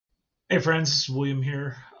Hey friends, this is William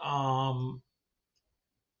here. I'm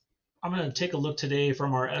going to take a look today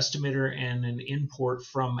from our estimator and an import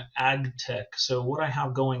from AGTEK. So what I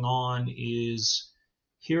have going on is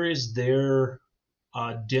here is their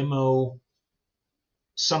demo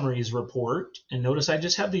summaries report. And notice I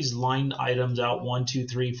just have these lined items out 1, 2,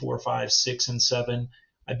 3, 4, 5, 6, and 7.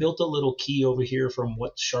 I built a little key over here from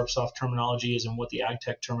what SharpeSoft terminology is and what the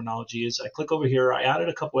AGTEK terminology is. I click over here. I added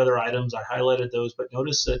a couple other items. I highlighted those, but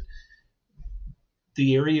notice that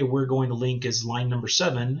the area we're going to link is line number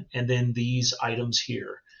 7, and then these items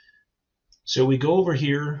here. So we go over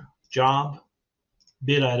here, job,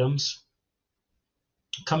 bid items,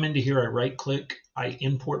 come into here, I right click, I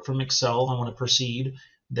import from Excel, I want to proceed.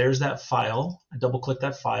 There's that file, I double click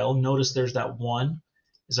that file. Notice there's that 1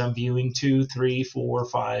 as I'm viewing 2, 3, 4,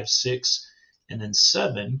 5, 6, and then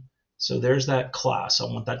 7. So there's that class. I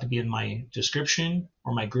want that to be in my description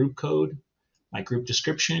or my group code, my group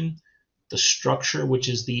description. The structure, which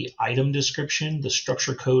is the item description, the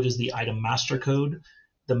structure code is the item master code,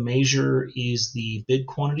 the measure is the bid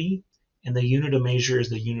quantity, and the unit of measure is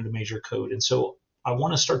the unit of measure code. And so I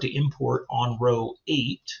want to start to import on row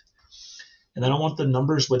 8, and then I want the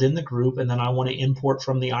numbers within the group, and then I want to import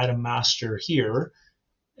from the item master here.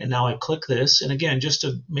 And now I click this, and again, just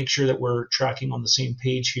to make sure that we're tracking on the same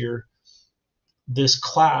page here, this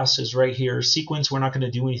class is right here. Sequence, we're not going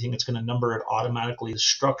to do anything. It's going to number it automatically. The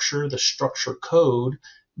structure code,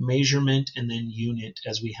 measurement, and then unit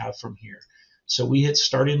as we have from here. So we hit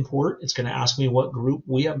start import. It's going to ask me what group.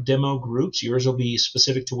 We have demo groups. Yours will be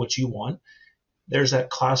specific to what you want. There's that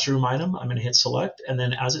classroom item. I'm going to hit select. And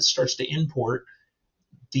then as it starts to import,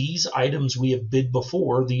 these items we have bid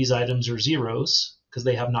before, these items are zeros because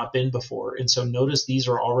they have not been before. And so notice these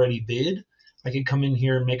are already bid. I can come in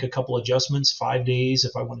here and make a couple adjustments, 5 days.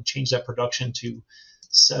 If I want to change that production to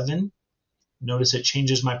 7, notice it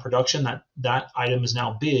changes my production. That item is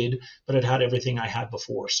now bid, but it had everything I had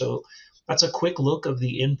before. So that's a quick look of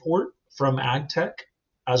the import from AGTEK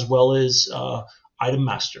as well as Item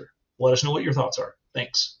Master. Let us know what your thoughts are.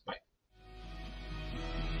 Thanks. Bye.